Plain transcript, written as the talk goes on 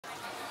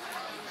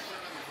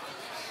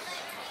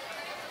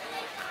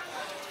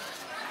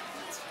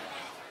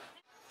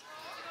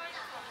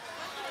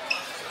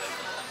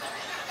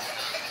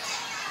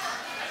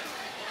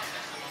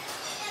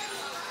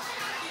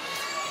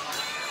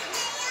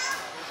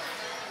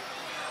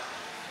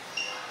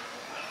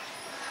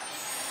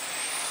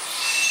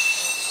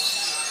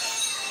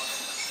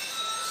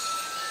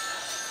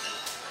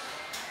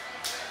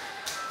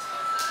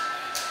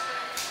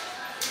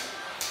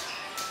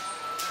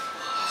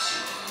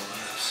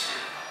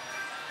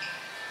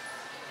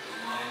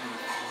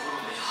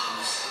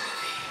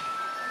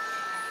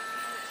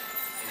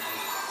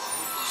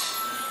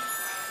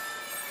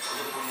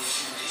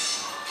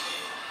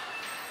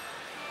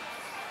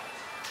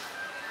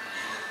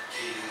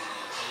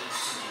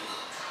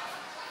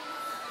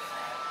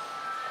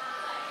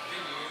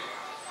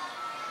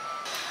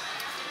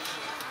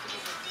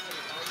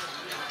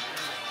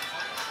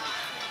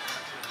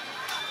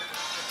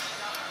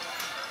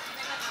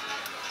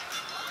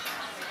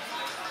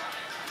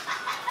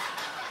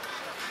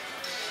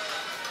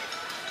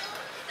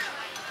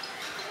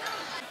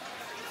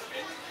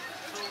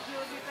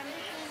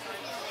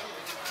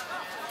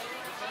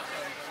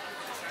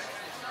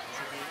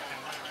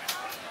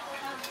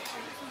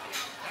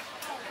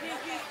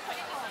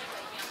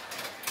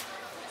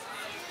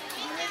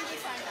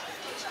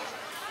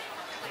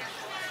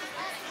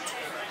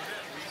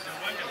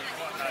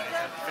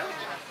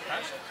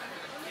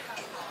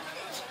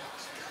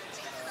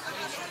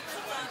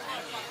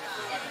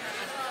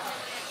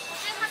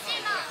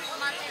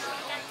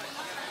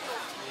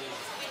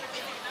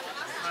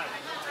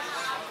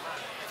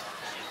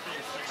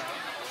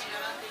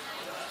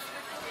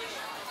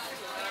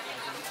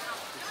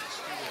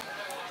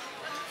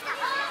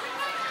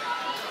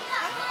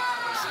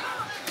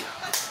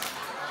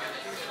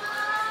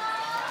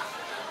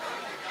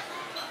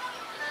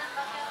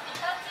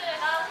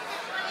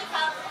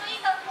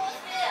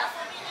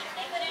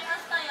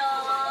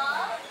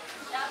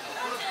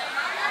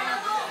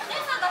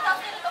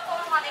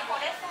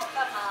う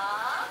か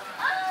な。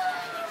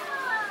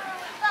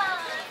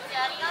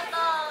ありがと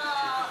う。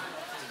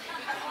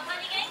こんな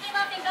に元気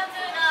なピカ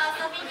チュウが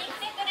遊びに来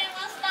てくれ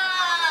ました。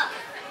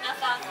皆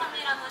さんカ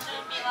メラの準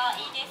備は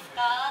いいです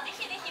か？ぜ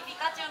ひぜひピ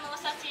カチュウのお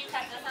写真た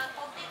くさん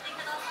撮っていって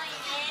ください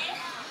ね。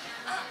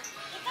あ、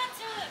ピカ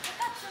チュウ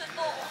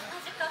と同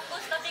じ格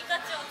好したピカ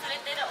チュウを連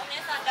れてるお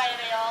姉さんがい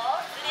るよ。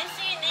嬉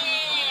しい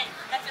ね。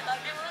ピカチュウとっ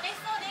ても嬉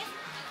しそうです。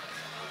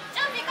じ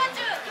ゃあピカ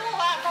チュウ、今日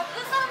はた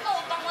くさんの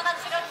お友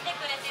達が来て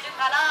くれてる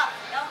から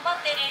頑張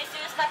って練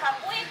習したか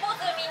っこいいポー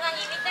ズみんな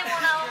に見ても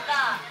らおう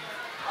か。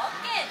オ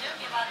ッケー、準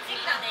備バッチリ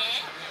だ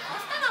ね。そ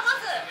したらま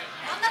ず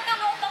真ん中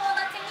のお友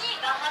達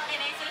に頑張って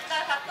練習し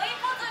たかっこいい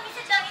ポーズを見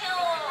せてあげよ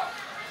う。そ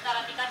した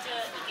らピカチュ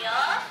ウいくよ。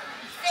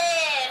せ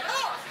ーの、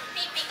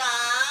ピカ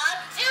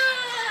チュウ。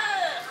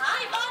は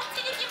い、バッ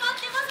チリ決ま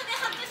ってますね。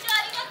拍手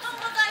ありがとう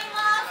ござい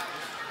ます。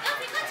じゃあ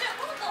ピカチュ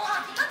ウ、今度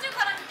はピカチュウ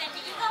から見て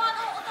右側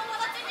のお友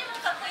達にも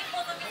かっこいいポ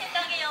ーズ見せて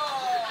あげよう。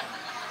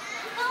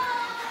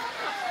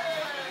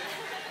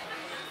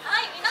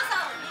はい、皆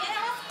さん見え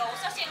ますか？お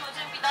写真の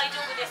準備大丈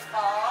夫です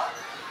か？そ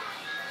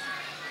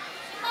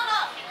した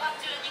らピカ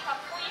チュウにか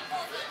っこいいポ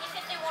ーズ見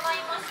せてもら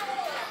いましょ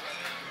う。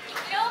い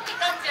くよ、ピ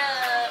カチュ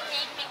ウ、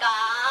ピカ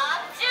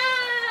チュウ。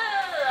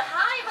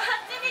はい、バ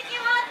ッチリ決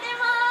まって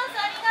ます。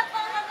ありが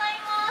とうござい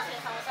ます。皆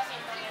さんお写真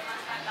撮れま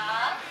した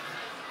か？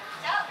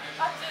じゃあピ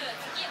カチュウ、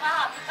次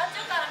はピカ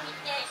チュウから見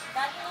て左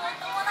のお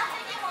友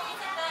達にも見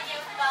せてあげよ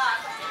うか。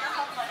写真の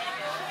方撮れ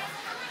る？は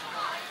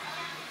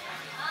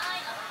い、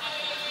オッケ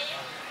ー。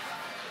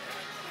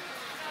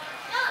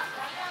じゃあ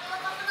左のお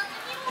友達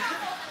にもポー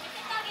ズ見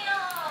せてあげよう。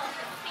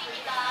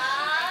ピカ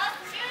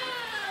チュウ。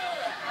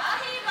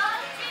はい、バ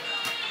ッチリ。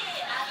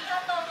あり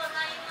がとうご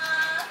ざい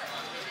ます。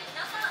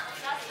皆さんお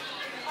写真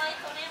いっぱい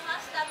撮れ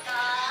ましたか？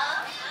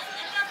はい、あ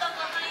りがと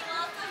うござい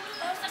ます。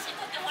お写真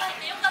撮ってもら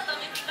えてよかった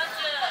ね、ピカ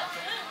チュウ。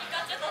ピ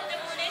カチュウとって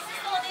も嬉し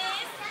そうで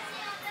す。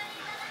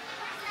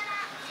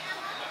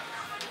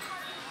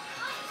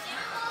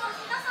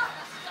皆さん、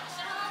後ろ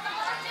のお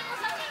友達も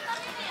写真撮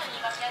れるように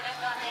ご協力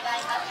お願い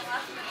いたし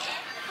ますね。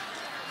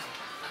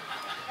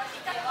私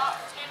たちは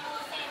ポケモ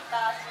ンセン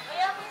ター渋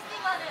谷フェステ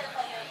ィバルと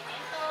いうイベ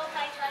ントを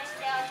開催し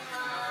ており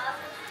ま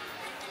す。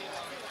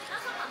皆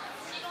様、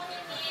後ろに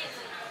見え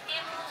るポ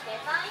ケモン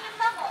デザイン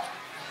ラボ、T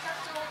シャ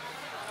ツを作る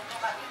こと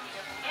ができ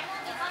るポケモ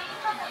ンデザイ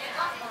ンラボで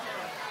は、お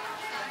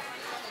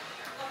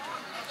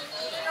気に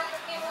入りのポ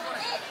ケモン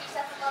で T シ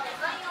ャツのデ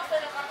ザインをす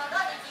ること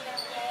ができるん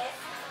で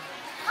す。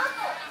あ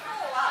と、今日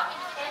はポ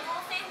ケモ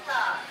ンセン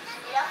ター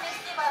渋谷フェス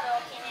ティバル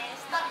を記念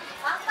した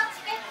参加チ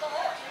ケット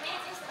をイメ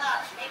ージし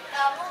たステッ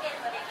カーもゲッ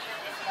トできる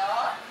んですよ。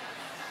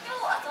今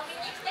日遊び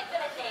に来てく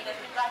れている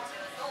ピカチ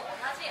ュウと同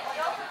じお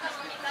洋服の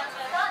ピカチ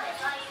ュウがデ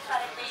ザイン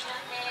されている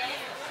ん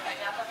です。遊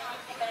び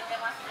に来てくれて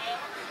ますね。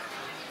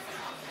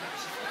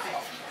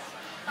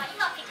今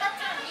ピカ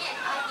チュウに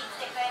会いに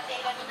来てくれて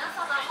いる皆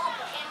様も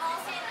ポケモ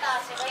ンセン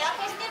ター渋谷フ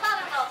ェスティバ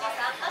ルのご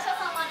参加者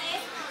様で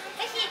す。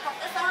ぜひた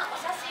くさんお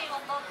写真を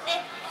撮って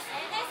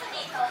SNS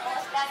に投稿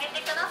してあげて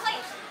ください。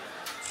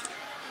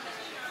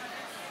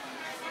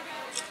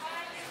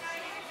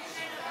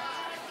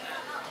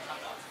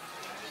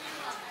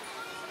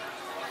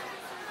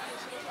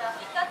ピ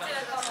カチュ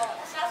ウとの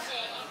お写真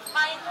いっ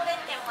ぱい撮れ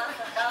てま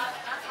すが、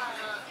皆さん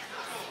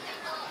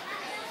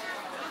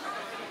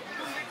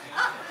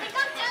ピ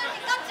カチュウ、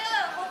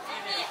こっち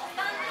にお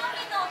誕生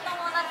日のお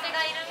友達が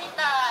いるみ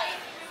たい。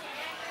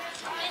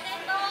おめで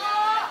とう。お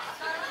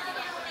誕生日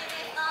おめ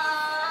でとう。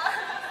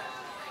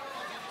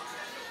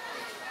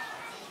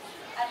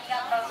あり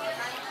がとうござ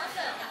います。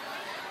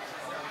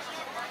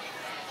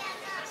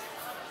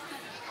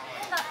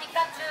ピ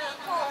カチュウ、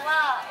今日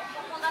は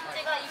お友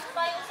達がいっ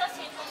ぱいお写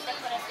真撮ってく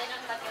れてる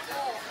んだけど、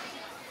フ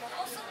ォ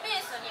トスペ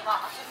ースに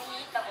は遊び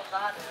に行ったこと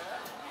ある？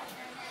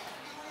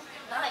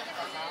ないか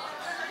な？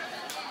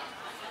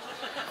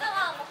実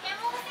はポケ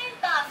モンセン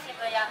ター渋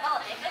谷の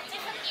出口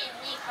付近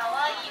に可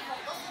愛いフォ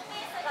トスペ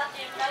ースが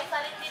展開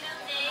されてる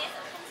んです。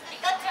ピ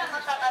カチュウ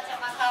の形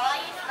が可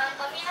愛いスタン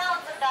ドミラー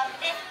を使っ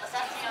てお写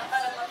真を撮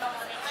ること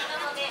もできる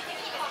ので、ぜ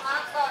ひこの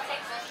後チェ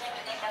ックしてみ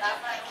てくだ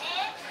さい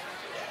ね。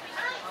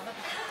はい。ピ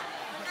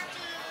カ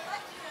チュウ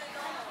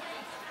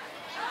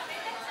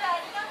あ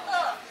りがと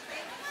う。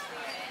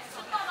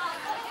そしたら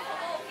そろそ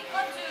ろピ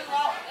カチュウ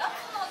はおや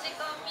つの時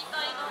間みた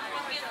いなん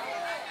だけど。ピ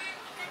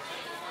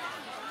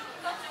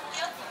カチュウお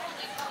やつの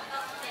時間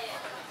だって。行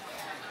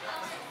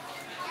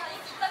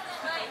きたく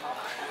ないの？じ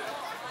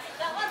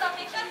ゃあまだ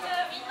ピカチュ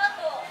ウみんな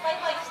とバイ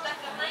バイした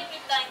くないみ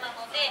たいな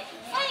ので、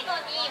最後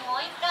にも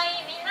う一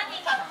回みんな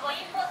にかっこ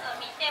いいポーズ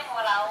見ても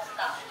らおう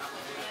か。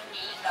準備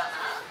いいかな？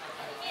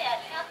あ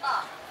りがと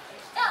う。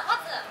じゃあま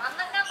ず真ん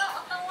中の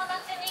お友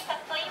達にか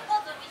っこいいポ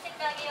ーズ見せて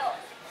あげよ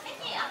う。ぜ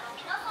ひ皆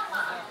様、後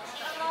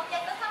ろのお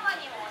客様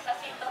にもお写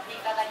真撮って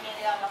いただけ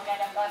るようご協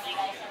力お願い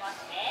しま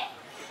すね。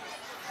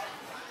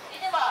そ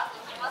れでは、い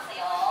きます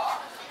よ。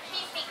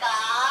ピカ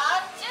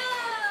チュウ。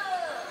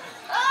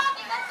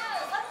ピカチ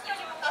ュウ、さっきよ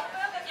りもかっこ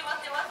よく決まっ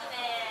てます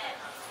ね。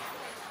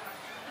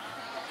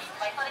いっ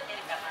ぱい撮れてる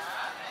か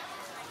な？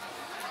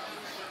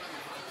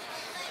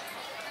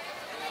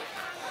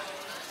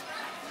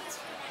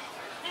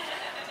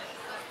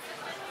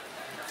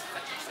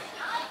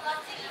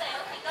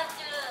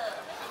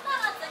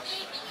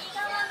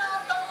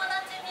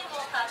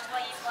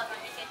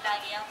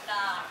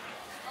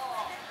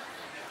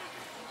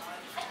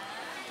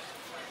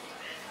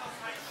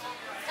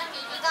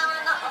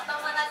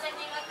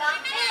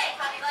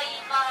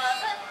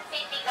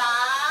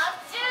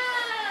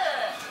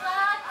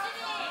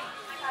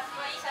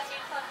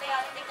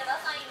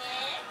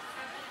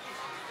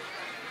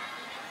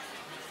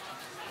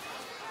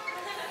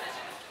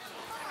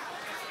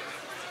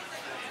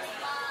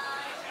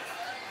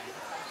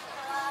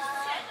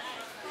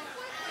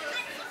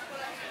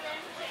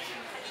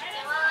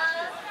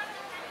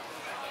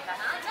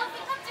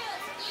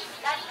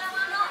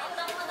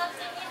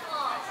ちに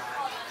も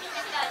ポーズ見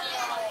せてあげ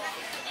よう。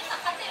で、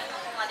勝てると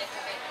こまで飛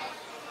べる。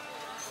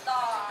ストー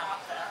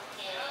ップ。オッ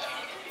ケー。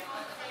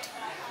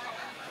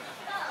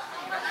さあ、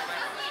そんな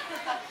中に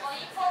かっこ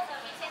いいポーズ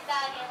見せて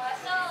あげま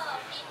しょ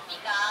う。ピッ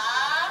ピカ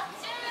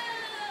チュ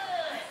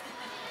ウ。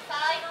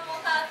最後も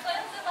かっこ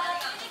よくバ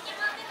ッチリ決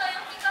まってたよ、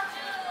ピカチ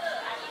ュウ。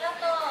ありが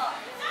と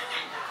う。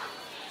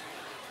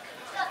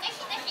さあ、ぜ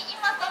ひぜひ今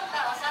撮っ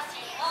たお写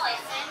真を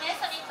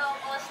SNS に投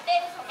稿して、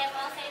ポケ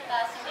モンセン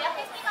ター渋谷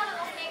フェスティバル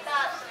のステッ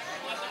カー、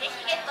ぜひぜ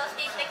ひゲットし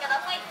ていってく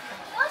ださい。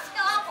もしく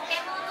はポケ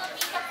モンの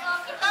T シャツを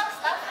着たス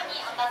タッフに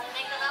お尋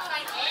ねくださ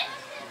いね。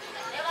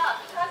で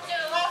は、ピカチュ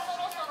ウはそ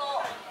ろそ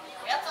ろ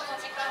おやつの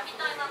時間み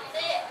たいなの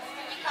で、普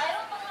通に帰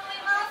ろうと思い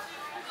ます。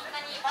みん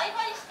なにバイ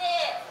バイして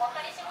お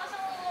別れしまし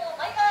ょう。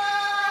バイバ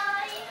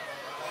イ。バ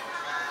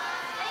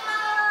イバ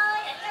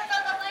イ。ありがと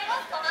うございま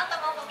す。この後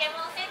もポケ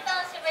モンセンタ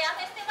ー渋谷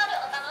フェスティバル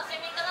お楽し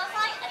みくだ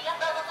さい。ありが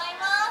とうござい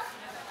ます。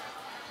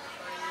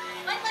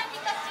バイバイピ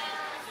カチュウ。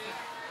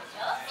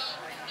よし、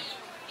ピッピ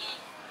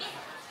ッピッピッ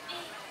ピ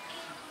ッ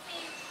ピ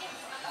ッピッ。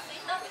お腹すい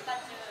たピカ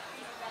チュウ。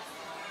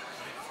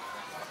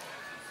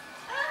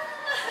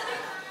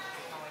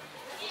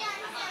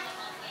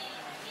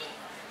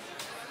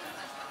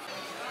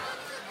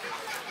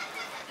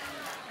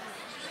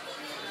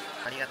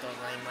ありがとう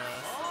ございます。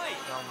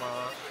どう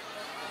も。